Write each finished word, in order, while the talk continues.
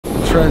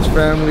Trench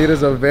family, it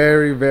is a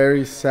very,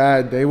 very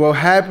sad day. Well,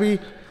 happy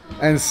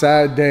and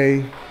sad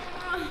day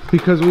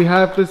because we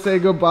have to say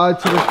goodbye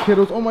to the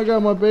kiddos. Oh my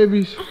God, my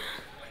babies.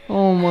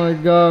 Oh my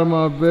God,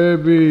 my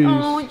babies.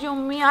 Oh,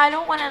 Jumi, I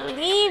don't want to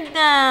leave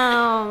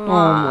them.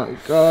 Oh my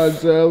God,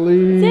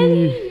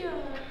 Zelly.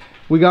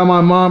 We got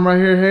my mom right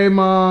here. Hey,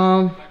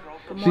 Mom.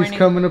 She's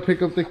coming to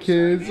pick up the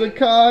kids.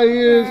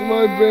 Zakyius,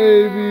 my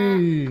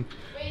baby.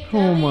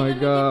 Oh my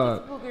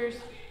God.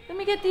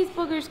 Let me get these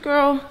boogers,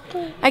 girl.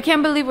 I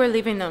can't believe we're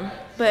leaving them,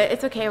 but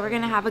it's okay. We're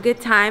gonna have a good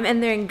time,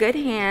 and they're in good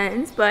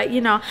hands. But you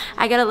know,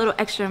 I get a little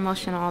extra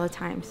emotional all the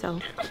time, so.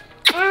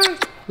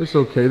 It's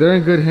okay. They're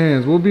in good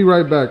hands. We'll be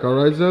right back. All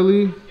right,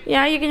 Zelly?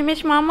 Yeah, you're gonna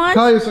miss Mama.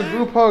 Zakyius, a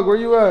group hug. Where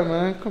you at,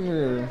 man? Come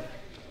here.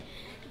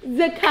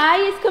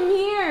 Zakyius, come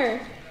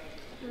here.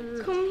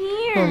 Come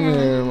here. Come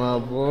here, my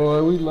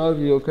boy. We love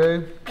you,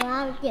 okay?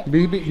 Love you.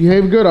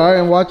 Behave good, all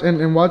right?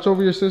 And watch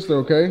over your sister,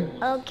 okay?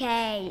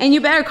 Okay. And you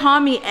better call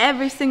me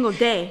every single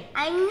day.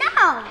 I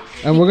know.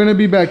 And we're gonna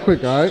be back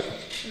quick, all right?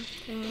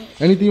 Okay.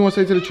 Anything you want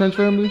to say to the Trench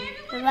family?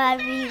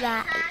 Love you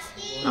guys.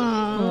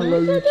 I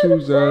love you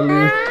too,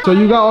 Zelly. So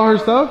you got all her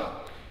stuff?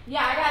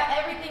 Yeah, I got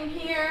everything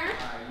here.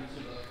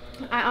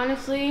 I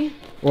honestly.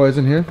 Oh, it's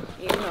in here?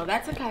 You know,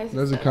 that's a Kaiser.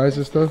 That's a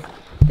Kaiser stuff?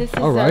 This is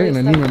all right, Zelly's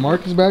and stuff. Neiman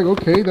Marcus bag.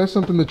 Okay, that's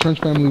something the Trench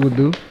family would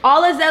do.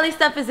 All of Zelly's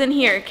stuff is in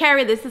here.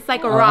 Carry this. It's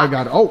like a rock. I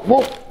got it. Oh,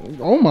 whoa.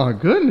 Oh my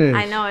goodness.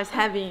 I know, it's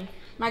heavy.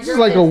 This is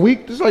like a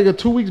week. This is like a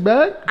 2 weeks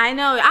bag. I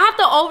know. I have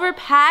to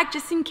overpack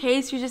just in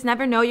case. You just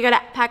never know. You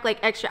gotta pack like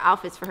extra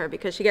outfits for her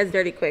because she gets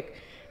dirty quick.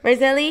 Right,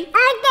 Zelly?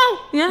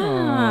 Okay.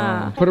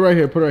 Yeah. Put it right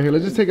here. Put it right here.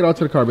 Let's just take it out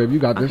to the car, baby. You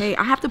got this. Okay,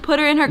 I have to put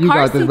her in her You car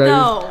got this, seat baby.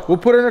 though. We'll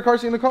put her in her car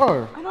seat in the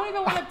car. I don't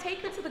even want to take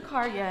her to the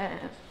car yet.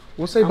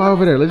 We'll say bye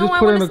over there. Let's just I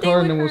put her in wanna the stay car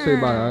and with then we'll say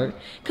her. bye, all right?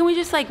 Can we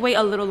just like wait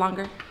a little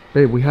longer?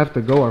 Babe, we have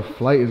to go. Our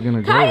flight is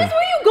gonna go. Guys,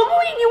 where you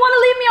going? You want to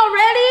leave me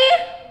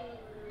already?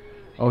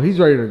 Oh, he's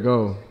ready to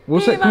go.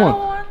 We'll say, Babe, come I on. don't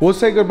want We'll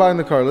say goodbye in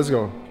the car. Let's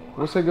go.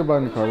 We'll say goodbye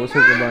in the car. We'll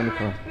say goodbye in the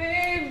car.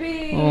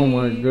 Baby. Oh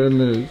my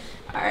goodness.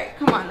 All right,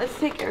 come on. Let's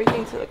take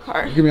everything to the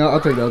car. Give me. I'll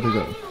take that. I'll take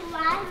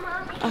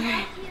that.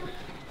 Okay.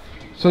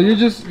 So you're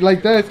just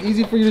like that? It's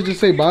easy for you to just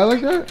say bye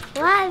like that?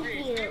 Love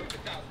you.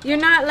 You're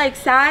not like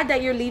sad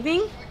that you're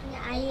leaving?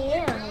 I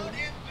am.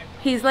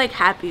 He's like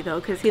happy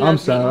though, cause he loves I'm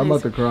sad. being I'm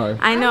his- about to cry.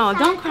 I know.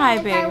 Don't cry,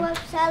 I babe. love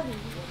Sally.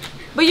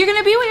 But you're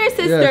gonna be with your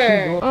sister. she's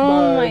going- Oh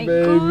Bye, my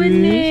baby.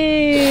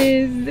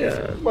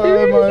 goodness.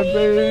 Bye, my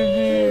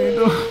baby.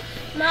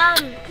 Mom.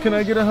 Can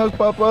I get a hug,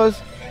 Papas?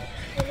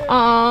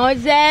 Oh,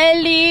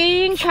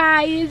 Zelly and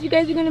Kaius, you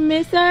guys are gonna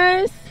miss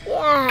us?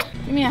 Yeah.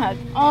 Give me a hug.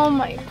 Oh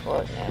my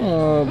goodness.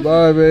 Oh,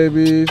 bye,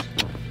 babies.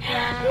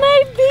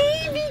 My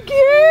baby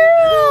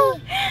girl.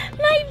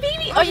 My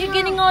baby. Oh, you're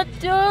getting all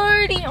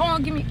dirty. Oh,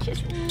 give me a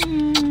kiss.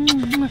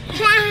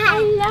 I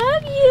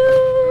love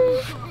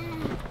you.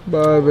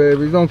 Bye,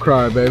 babies. Don't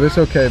cry, babe. It's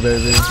okay,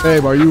 baby.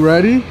 Babe, are you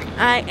ready?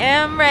 I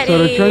am ready. So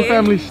the Trench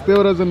family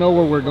still doesn't know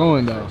where we're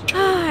going, though.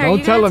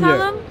 Don't tell them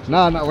yet.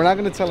 Nah, we're not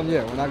gonna tell them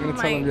yet. We're not gonna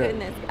tell them yet.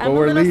 Goodness. But I'm a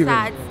we're little leaving.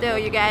 sad still,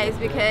 you guys,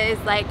 because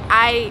like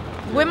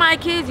with my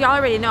kids, y'all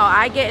already know,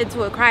 I get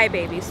into a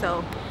crybaby,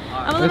 so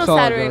I'm a little It's all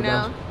sad good, right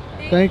now.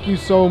 Thank you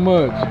so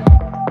much.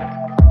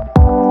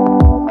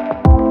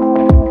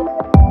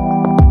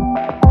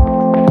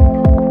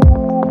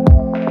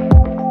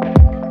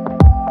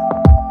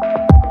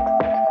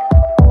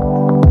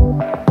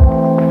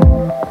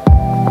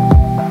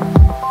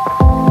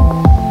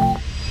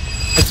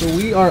 So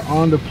we are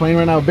on the plane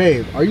right now,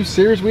 babe. Are you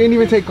serious? We didn't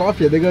even take off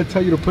yet. They're gonna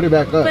tell you to put it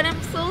back up. But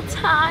I'm so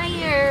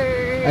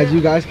tired. As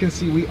you guys can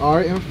see, we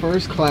are in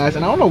first class,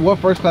 and I don't know what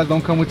first class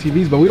don't come with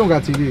TVs, but we don't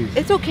got TVs.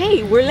 It's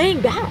okay, we're laying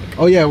back.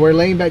 Oh yeah, we're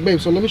laying back, babe.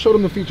 So let me show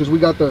them the features. We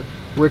got the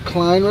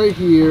recline right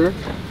here.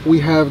 We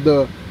have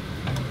the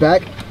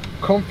back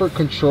comfort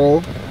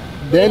control.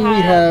 Then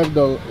we have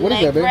the, what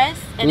is that, babe?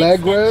 Rest and leg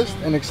extension. rest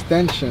and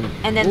extension.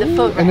 And then the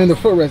footrest. And then the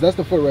footrest. That's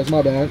the footrest,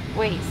 my bad.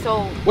 Wait,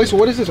 so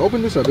what is this?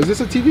 Open this up. Is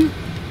this a TV?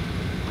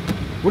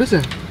 What is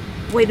that?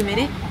 wait a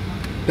minute.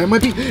 That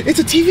might be, it's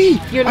a TV.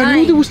 You're I knew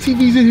lying. there was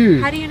TVs in here.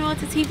 How do you know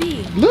it's a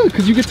TV? Look,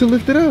 because you get to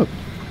lift it up.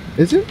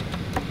 Is it?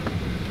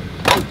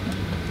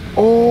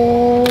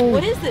 Oh.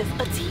 What is this?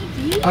 A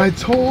TV? I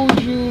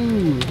told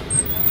you.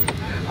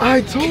 I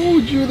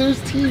told you there's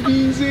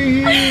TVs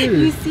in here.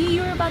 You see,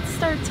 you were about to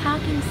start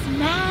talking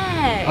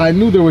smack. I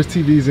knew there was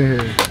TVs in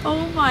here.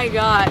 Oh my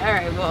god.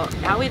 Alright, well,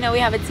 now we know we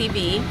have a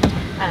TV.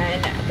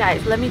 And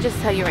guys, let me just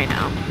tell you right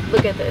now.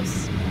 Look at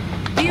this.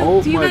 Do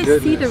you my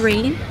guys see the goodness.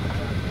 rain?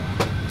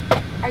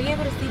 Are you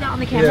able to see that on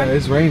the camera? Yeah,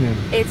 it's raining.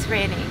 It's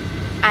raining.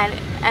 And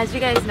as you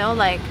guys know,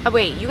 like, oh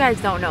wait, you guys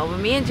don't know, but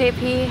me and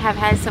JP have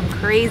had some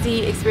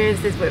crazy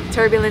experiences with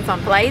turbulence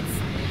on flights.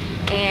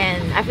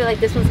 And I feel like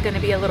this one's gonna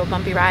be a little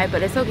bumpy ride,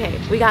 but it's okay.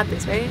 We got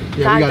this, right?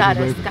 Yeah, God we got got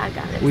this, us. babe. God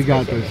got us. We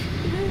got For sure.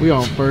 this. We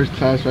are on first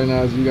class right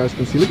now, as you guys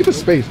can see. Look at the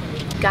space.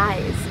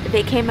 guys,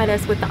 they came at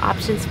us with the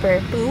options for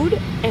food,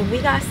 and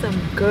we got some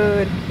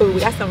good food.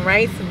 We got some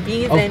rice, some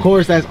beans. Of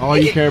course, that's all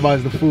you care about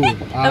is the food.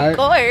 Of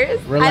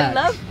course. Relax.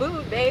 I love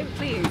food, babe.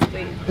 Please,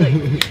 please,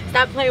 please.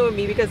 Stop playing with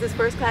me because this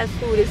first class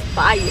food is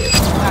fire.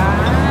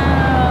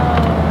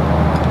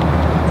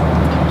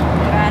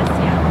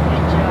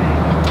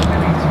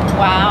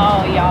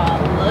 Wow, y'all,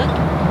 look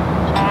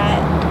at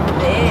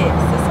this.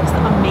 This looks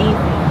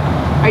amazing.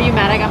 Are you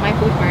mad I got my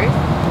food first?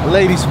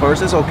 Ladies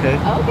first, it's okay.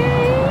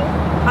 Okay.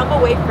 I'm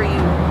gonna wait for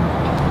you.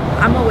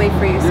 I'm gonna wait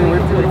for you so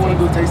we can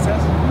do a taste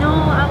test? No,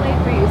 I'll wait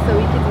for you so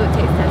we can do a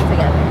taste test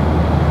together.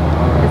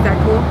 Is that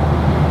cool?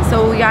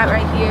 So we got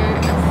right here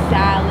a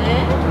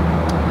salad.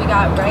 We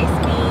got rice,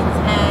 beans,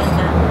 and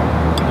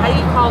how do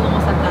you call them?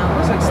 What's that?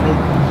 It's like steak.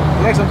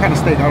 It's like some kind of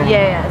steak. I don't know.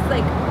 Yeah, it's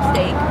like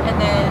steak,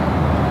 and then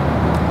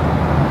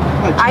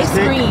like ice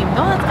cream.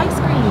 No, that's ice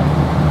cream.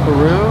 For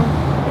real?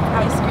 It's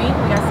ice cream.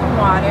 We got some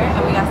water,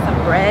 and we got some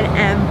bread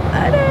and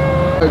butter.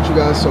 Alright, you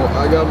guys. So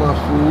I got my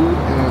food,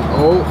 and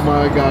oh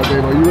my God,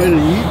 babe, are you ready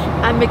to eat?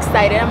 I'm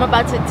excited. I'm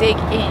about to dig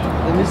in.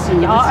 Let me see.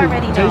 Y'all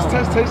already know. Taste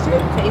test. Taste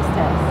it. Taste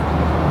test.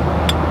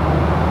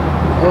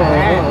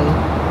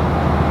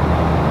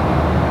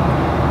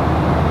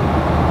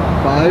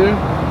 Fire.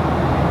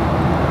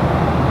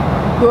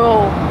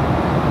 Bro.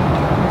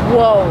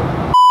 Whoa.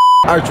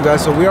 Alright, you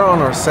guys, so we are on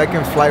our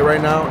second flight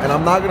right now, and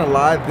I'm not gonna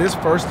lie, this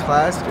first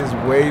class is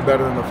way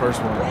better than the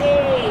first one.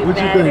 Way What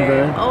better. you think,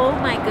 babe? Oh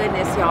my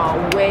goodness, y'all.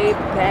 Way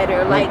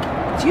better. Like,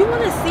 do you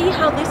want to see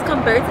how this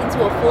converts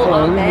into a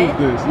full-on let me bed?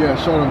 move this. Yeah,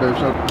 show them, babe.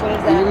 Show them. What is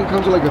It that? even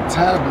comes with like a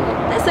tablet.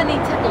 That's a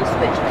Nintendo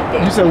Switch right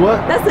there. You said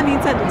what? That's a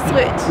Nintendo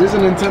Switch. This is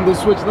a Nintendo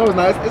Switch. No, it's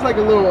not. It's like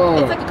a little.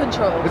 It's like a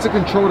control. It's a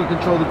control to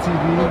control the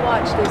TV.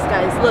 Watch this,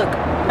 guys. Look,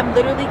 I'm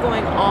literally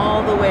going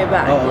all the way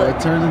back. Oh, Look. it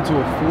turns into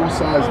a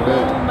full-size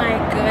bed. Oh my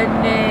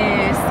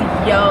goodness.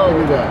 Look Yo.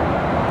 at that.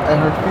 And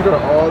her feet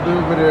are all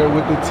over there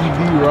with the TV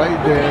right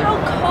Look there. at how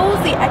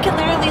cozy. I can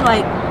literally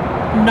like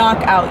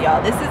knock out,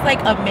 y'all. This is like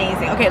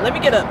amazing. Okay, let me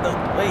get up though.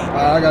 Wait.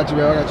 I got you,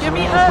 babe. I got you. Give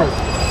me Hold on, up.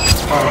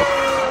 first. All right.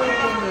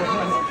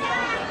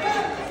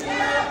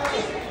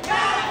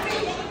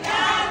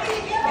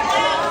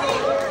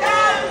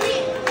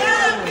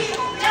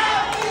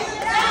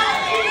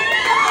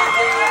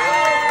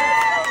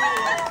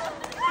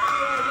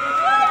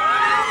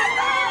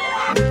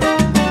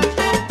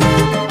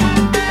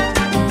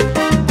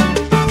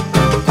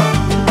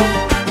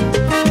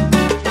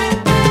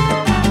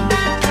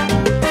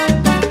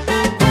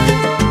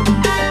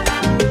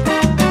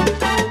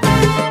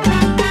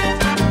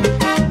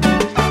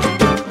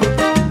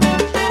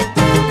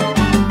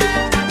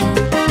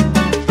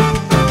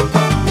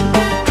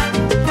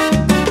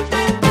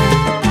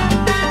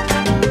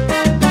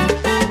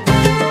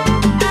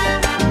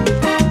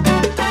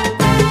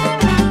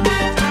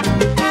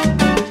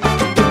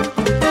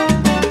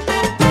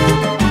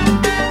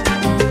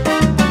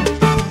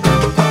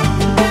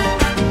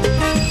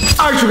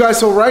 You guys,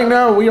 so right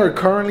now we are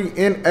currently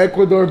in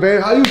Ecuador,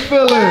 babe. How you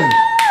feeling?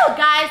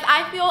 Guys,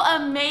 I feel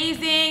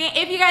amazing.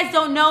 If you guys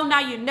don't know, now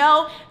you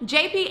know.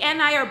 JP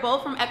and I are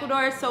both from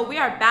Ecuador, so we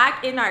are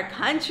back in our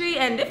country,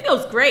 and it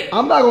feels great.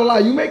 I'm not gonna lie,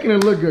 you making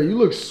it look good. You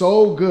look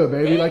so good,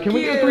 baby. Thank like, can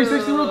we get a you.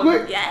 360 real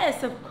quick?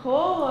 Yes, of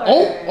course.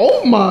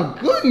 Oh my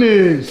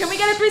goodness. Can we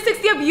get a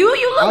 360 of you?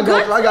 You look I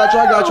good.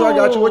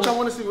 got you. What y'all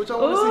want to see? What y'all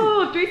want to see?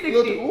 Ooh,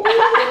 360. Look,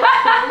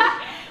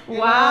 Wow. You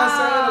know what I'm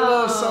saying? A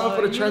little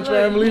something for the Trench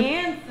family.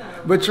 Handsome.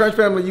 But Trench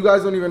family, you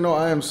guys don't even know,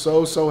 I am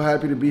so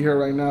happy to be here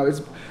right now.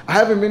 I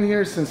haven't been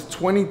here since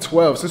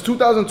 2012, since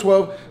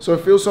 2012, so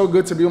it feels so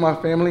good to be with my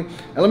family.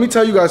 And let me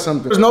tell you guys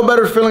something. There's no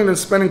better feeling than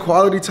spending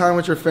quality time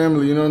with your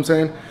family, you know what I'm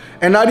saying?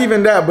 And not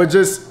even that, but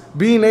just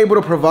being able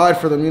to provide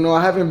for them. You know,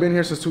 I haven't been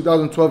here since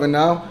 2012, and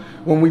now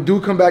when we do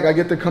come back, I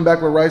get to come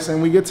back with Rice,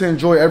 and we get to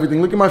enjoy everything.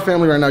 Look at my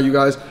family right now, you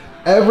guys.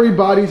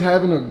 Everybody's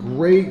having a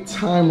great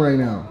time right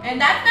now. And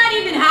that's not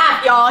even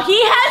half, y'all. He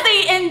has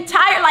the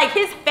entire, like,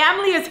 his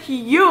family is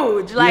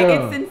huge. Like,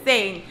 Yeah. it's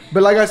insane.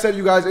 But like I said,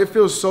 you guys, it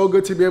feels so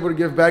good to be able to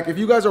give back. If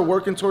you guys are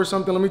working towards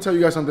something, let me tell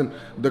you guys something.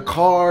 The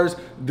cars,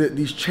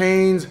 these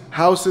chains,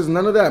 houses,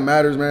 none of that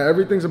matters, man.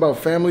 Everything's about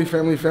family,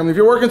 family, family. If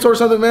you're working towards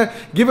something, man,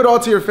 give it all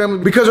to your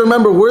family. Because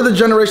remember, we're the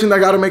generation that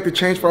got to make the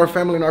change for our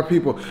family and our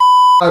people.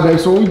 All right, babe,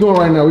 so what we doing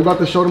right now? We about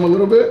to show them a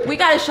little bit? We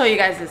gotta show you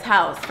guys this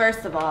house,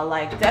 first of all.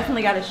 Like,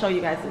 definitely gotta show you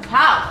guys this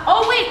house.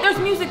 Oh, wait, there's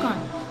music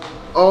on.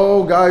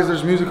 Oh, guys,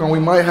 there's music on. We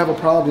might have a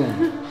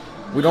problem.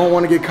 We don't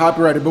want to get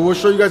copyrighted, but we'll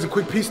show you guys a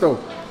quick piece, though.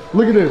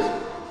 Look at this.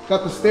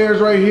 Got the stairs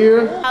right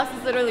here. The house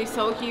is literally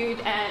so huge,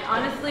 and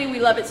honestly,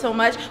 we love it so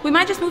much. We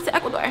might just move to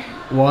Ecuador.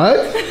 What?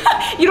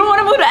 You don't want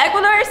to move to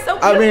Ecuador? It's so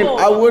beautiful. I mean,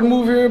 I would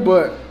move here,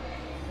 but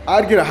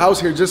I'd get a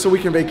house here just so we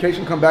can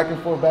vacation, come back and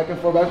forth, back and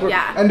forth, back and forth.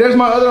 Yeah. And there's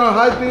my other one.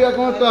 Hi, tia,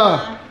 ¿cómo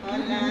está?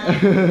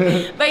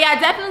 But yeah,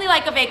 definitely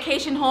like a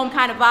vacation home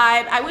kind of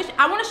vibe. I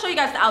want to show you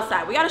guys the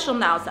outside. We got to show them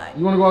the outside.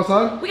 You want to go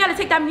outside? We got to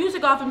take that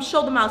music off and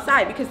show them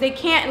outside because they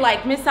can't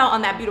like miss out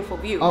on that beautiful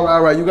view.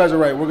 All right. You guys are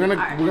right. We're gonna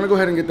go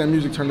ahead and get that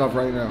music turned off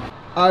right now.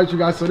 All right, you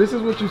guys. So this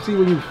is what you see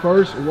when you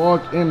first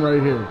walk in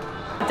right here.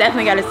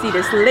 Definitely got to see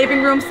this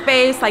living room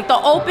space. Like the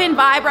open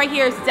vibe right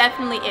here is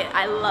definitely it.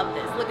 I love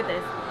this. Look at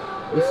this.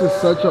 This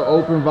is such an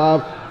open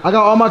vibe. I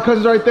got all my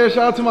cousins right there. Shout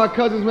out to my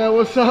cousins, man.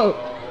 What's up?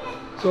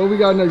 So what we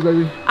got next,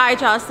 baby? All right,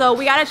 y'all. So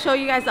we got to show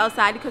you guys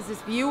outside because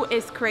this view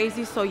is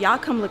crazy. So y'all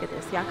come look at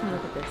this. Y'all come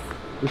look at this.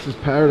 This is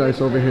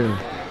paradise over here.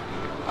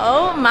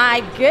 Oh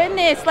my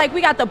goodness. Like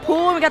we got the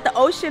pool, we got the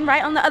ocean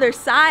right on the other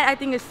side. I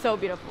think it's so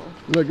beautiful.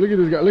 Look at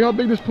this guy. Look how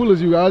big this pool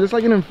is, you guys. It's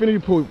like an infinity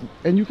pool.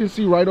 And you can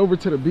see right over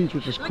to the beach,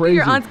 which is crazy.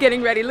 Look at your aunt's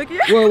getting ready. Look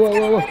at your aunt's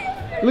getting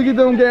ready. Look at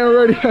them getting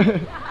ready.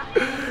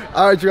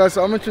 All right, you guys,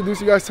 so I'm gonna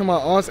introduce you guys to my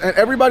aunts. And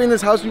everybody in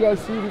this house you guys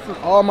see, this is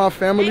all my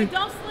family. Hey,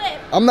 don't slip.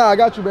 I'm not, I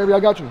got you, baby, I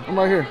got you. I'm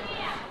right here.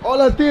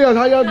 Hola, tias,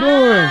 how y'all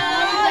doing?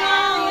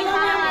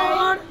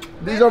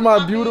 These are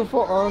my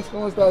beautiful aunts.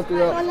 ¿Cómo estás,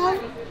 tia?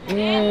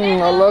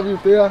 I love you,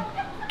 tia.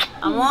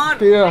 Amor.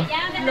 Tia.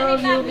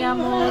 Love you, mi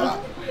amor.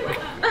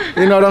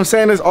 You know what I'm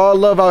saying? It's all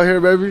love out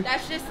here, baby.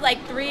 That's just like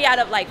 3 out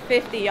of like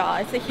 50, y'all.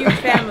 It's a huge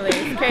family.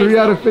 It's crazy. 3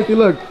 out of 50.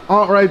 Look,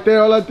 aunt right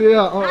there. Hola,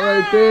 tia. Aunt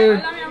right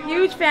there.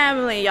 Huge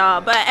family,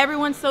 y'all. But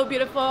everyone's so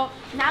beautiful.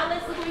 Now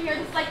let's look over here.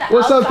 This is like the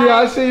What's outside. up, tia?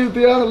 I see you,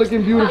 tia.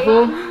 Looking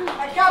beautiful.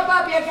 Acá,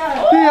 papi,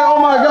 acá. Tía, oh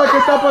my God, ¿qué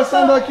está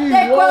pasando aquí?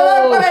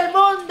 Ecuador Wow. para el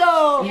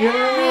mundo.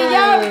 Yeah.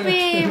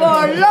 Yampi,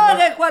 bolón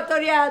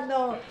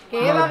ecuatoriano.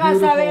 ¿Qué van a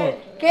saber?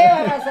 ¿Qué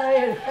van a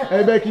saber?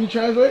 Hey, babe, can you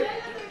translate?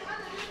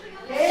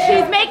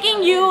 She's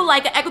making you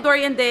like an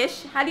Ecuadorian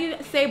dish. How do you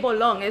say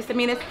bolong? I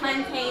mean, it's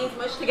plantains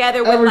mushed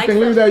together with Everything.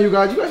 like Look at that, you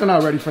guys. You guys are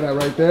not ready for that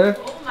right there.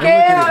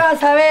 ¿Qué van a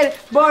saber?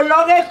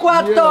 Bolón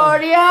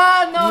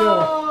ecuatoriano.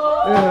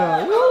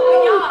 Yeah.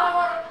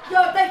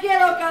 Yo te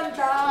quiero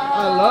cantar.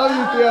 I love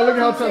you, tia. Look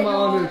how time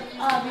on this.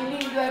 A mi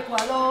lindo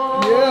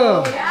Ecuador.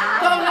 Yeah.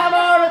 Con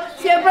amor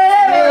siempre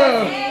debe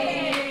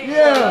decir.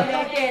 Yeah.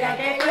 Donde quiera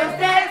que tú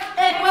estés,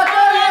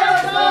 ecuatoriano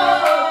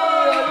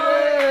soy.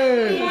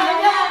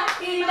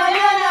 Y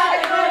mañana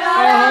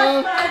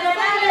recordarás.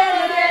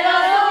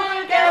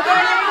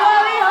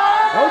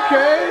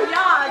 Okay.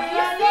 Yeah,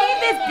 you see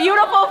this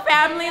beautiful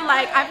family?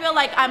 Like, I feel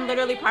like I'm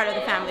literally part of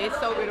the family. It's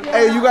so beautiful.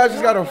 Hey, you guys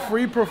just got a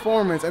free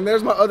performance. And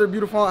there's my other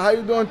beautiful aunt. How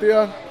you doing,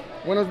 tia?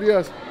 Buenos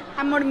dias.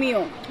 Amor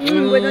mío,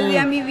 buenos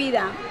días mi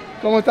vida.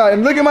 ¿Cómo está?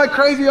 And look at my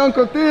crazy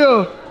uncle,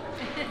 Theo.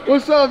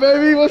 What's up,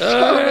 baby? What's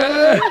up,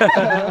 man?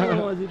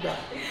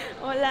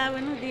 Hola,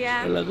 buenos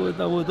días. Hola, ¿cómo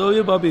estamos? ¿Todo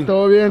bien, papi?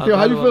 Todo bien, tío.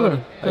 How you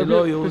feeling? I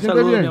love you. ¿Te Un sientes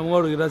saludo, bien? mi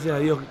amor. Gracias a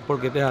Dios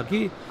porque estés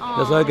aquí.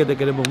 Ya sabes que te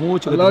queremos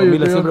mucho, que tu love you,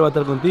 familia tío. siempre va a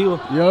estar contigo.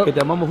 Yep. Que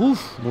te amamos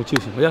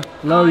muchísimo, ¿ya?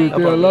 Love you,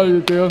 Theo. Love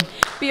you, Theo.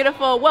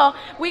 Beautiful. Well,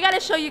 we got to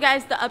show you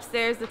guys the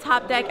upstairs, the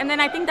top deck, and then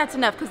I think that's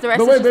enough because the rest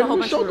But is wait, just baby, a whole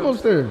we bunch of showed them rooms.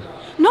 upstairs.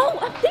 No,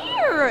 up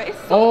there. It's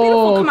so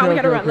beautiful. Come on, we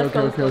got to run. Let's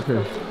go. Okay.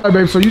 All right,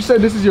 babe, so you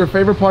said this is your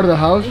favorite part of the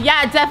house?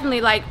 Yeah,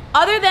 definitely. Like,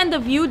 other than the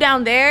view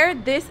down there,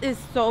 this is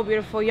so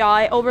beautiful, y'all.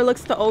 It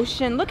overlooks the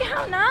ocean. Look at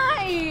how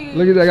nice.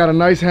 Look at that. I got a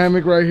nice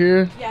hammock right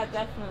here. Yeah,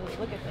 definitely.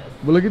 Look at this.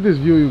 But look at this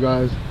view, you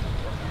guys.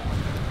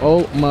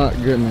 Oh my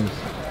goodness.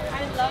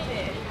 I love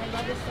it. I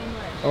love it so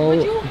much. Oh.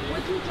 Would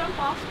you jump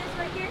off this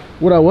right here?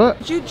 Would I what?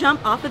 Would you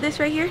jump off of this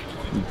right here?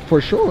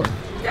 For sure.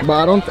 But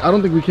I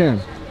don't think we can.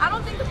 I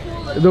don't think the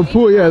pool looks The deep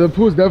pool, yeah, enough. the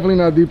pool's definitely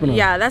not deep enough.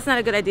 Yeah, that's not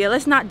a good idea.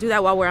 Let's not do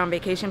that while we're on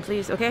vacation,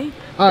 please, okay?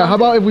 All right, how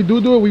about if we do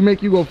it, we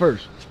make you go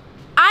first?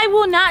 I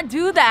will not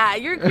do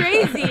that. You're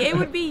crazy. It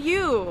would be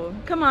you.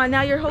 Come on,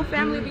 now your whole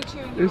family will be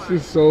cheering you This on.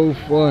 is so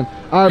fun.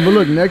 All right, but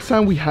look, next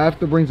time we have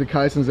to bring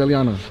Zakyius and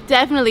Zeliana.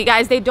 Definitely,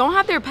 guys. They don't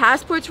have their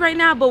passports right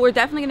now, but we're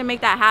definitely gonna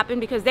make that happen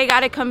because they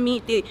gotta come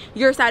meet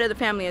your side of the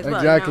family as well.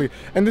 Exactly. You know?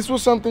 And this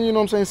was something, you know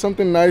what I'm saying,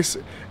 something nice.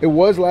 It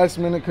was last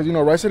minute because, you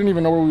know, Rice didn't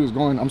even know where we was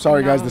going. I'm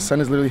sorry, guys. The sun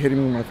is literally hitting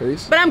me in my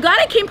face. But I'm glad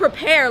I came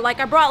prepared. Like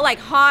I brought like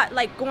hot,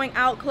 like going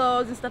out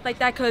clothes and stuff like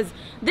that because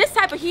this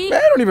type of heat. Man,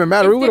 it don't even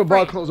matter. is We would have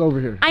brought different. clothes over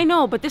here. I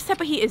know, but this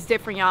type of heat is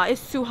different, y'all.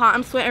 It's too hot.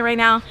 I'm sweating right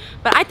now.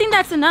 But I think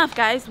that's enough,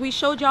 guys. We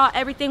showed y'all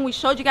everything. We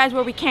showed you guys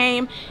where we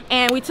came,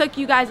 and we took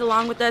you guys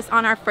along with us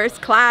on our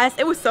first class.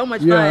 It was so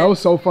much fun. Yeah, that was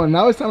so fun.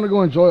 Now it's time to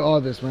go enjoy all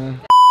this,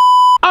 man.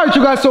 All right,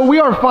 you guys, so we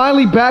are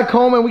finally back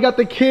home, and we got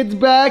the kids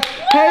back.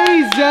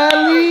 Hey,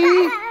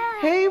 Zelly.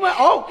 Hey,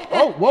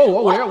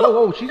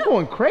 whoa. She's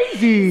going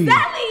crazy.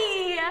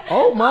 Sally!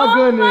 Oh, my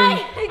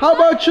goodness. How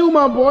about you,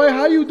 my boy?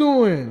 How you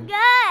doing? Good.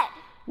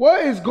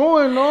 What is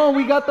going on?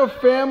 We got the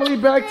family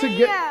back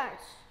together.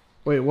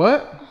 Wait,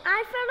 what?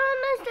 I fell on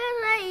the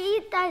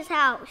stairs at Ita's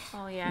house.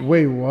 Oh, yeah.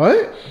 Wait,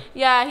 what?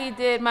 Yeah, he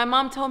did. My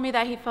mom told me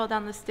that he fell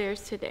down the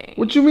stairs today.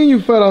 What you mean you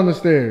fell down the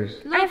stairs?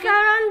 I fell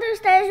on the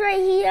stairs right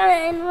here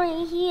and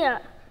right here.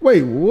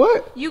 Wait,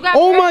 what? You got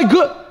Oh hurt? my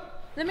god.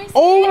 Let me see.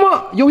 Oh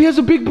my. Yo, he has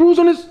a big bruise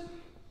on his.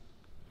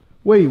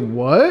 Wait,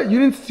 what? You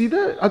didn't see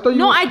that? I thought you.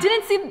 No, I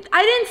didn't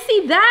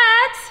see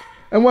that.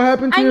 And what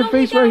happened to I your know he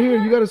face got right here?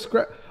 hurt. You got a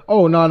scratch.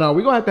 Oh no,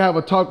 we're gonna have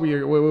a talk with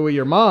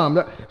your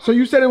mom. So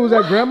you said it was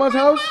at grandma's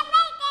house?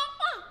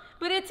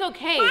 But it's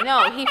okay.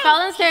 No, he fell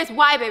down the stairs.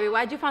 Why, baby?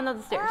 Why'd you fall down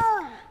the stairs?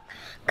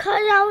 Cause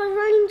I was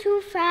running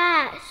too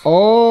fast.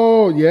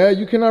 Oh yeah,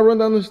 you cannot run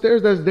down the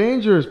stairs. That's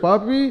dangerous,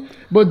 Poppy.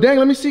 But dang,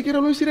 let me see. Get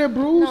up. Let me see that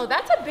bruise. No,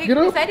 that's a big Get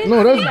bruise. up. I didn't No,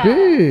 see that's that.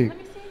 big. Let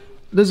me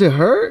see. Does it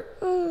hurt?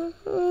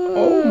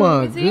 Oh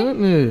my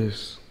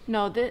goodness.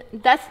 No,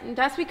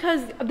 that's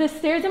because the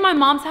stairs in my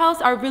mom's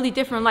house are really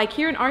different. Like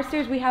here in our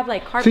stairs, we have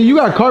like carpet. See, you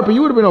got carpet.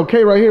 You would have been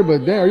okay right here,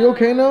 but damn, are you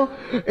okay now?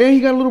 And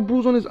he got a little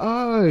bruise on his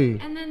eye.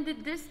 And then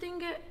did this thing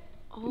get?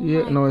 Oh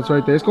Yeah, my no, it's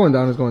right there. It's going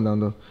down. It's going down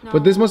though. No.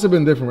 But this must have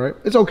been different, right?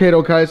 It's okay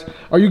though, guys.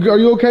 Are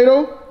you okay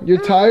though?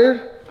 You're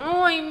tired?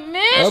 Oh, I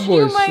miss That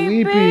boy's you, my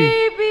sleepy.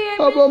 baby.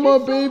 How about my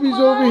babies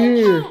over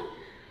here?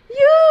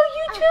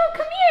 You too.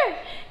 Come here.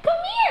 Come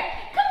here.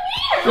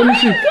 Come here. Let me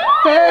see. Oh my God.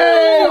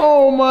 Hey,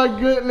 oh my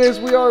goodness,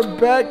 we are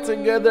back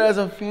together as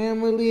a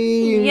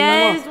family.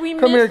 Yes, we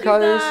Come here, miss you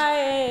Zakyius.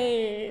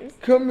 guys.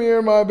 Come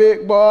here, my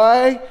big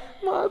boy.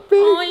 My big.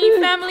 Oh, you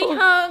big family boy.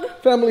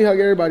 hug. Family hug,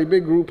 everybody.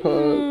 Big group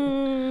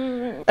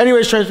hug.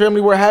 Anyways, Trans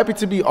family, we're happy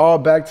to be all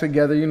back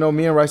together. You know,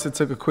 me and Risa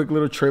took a quick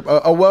little trip,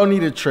 a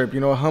well-needed trip. You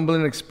know, a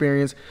humbling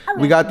experience.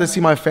 We got to see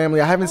my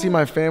family. I haven't seen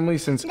my family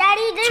since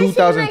Daddy, didn't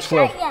 2012. see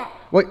my shirt yet.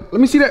 Wait,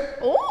 let me see that.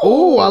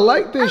 Oh, I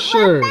like this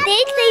shirt.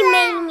 Disney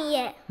made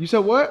me it. You said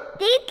what?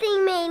 Disney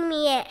made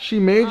me it. She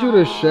made you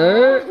the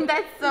shirt?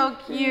 That's so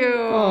cute.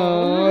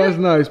 Oh, that's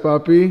nice,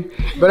 Papi.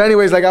 But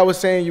anyways, like I was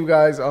saying, you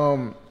guys,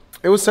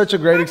 it was such a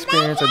great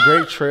experience, a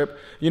great trip.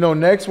 You know,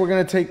 next we're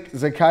gonna take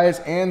Zakyius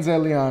and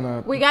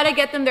Zeliana. We gotta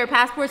get them their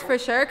passports for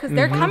sure, because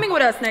they're coming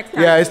with us next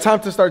time. Yeah, it's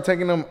time to start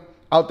taking them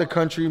out the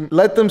country.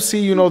 Let them see,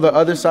 you know, the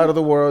other side of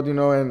the world, you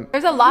know, and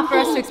There's a lot for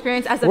us to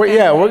experience as a family.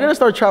 yeah, we're gonna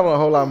start traveling a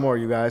whole lot more,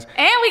 you guys.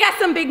 And we got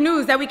some big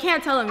news that we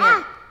can't tell them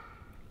yet.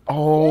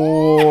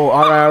 Oh,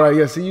 all right.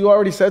 Yeah, see, you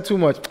already said too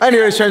much.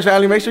 Anyways, Trans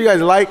family, make sure you guys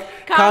like,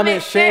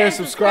 comment, share,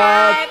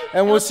 subscribe,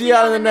 and we'll see you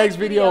out in the next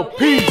video.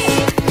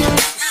 Peace.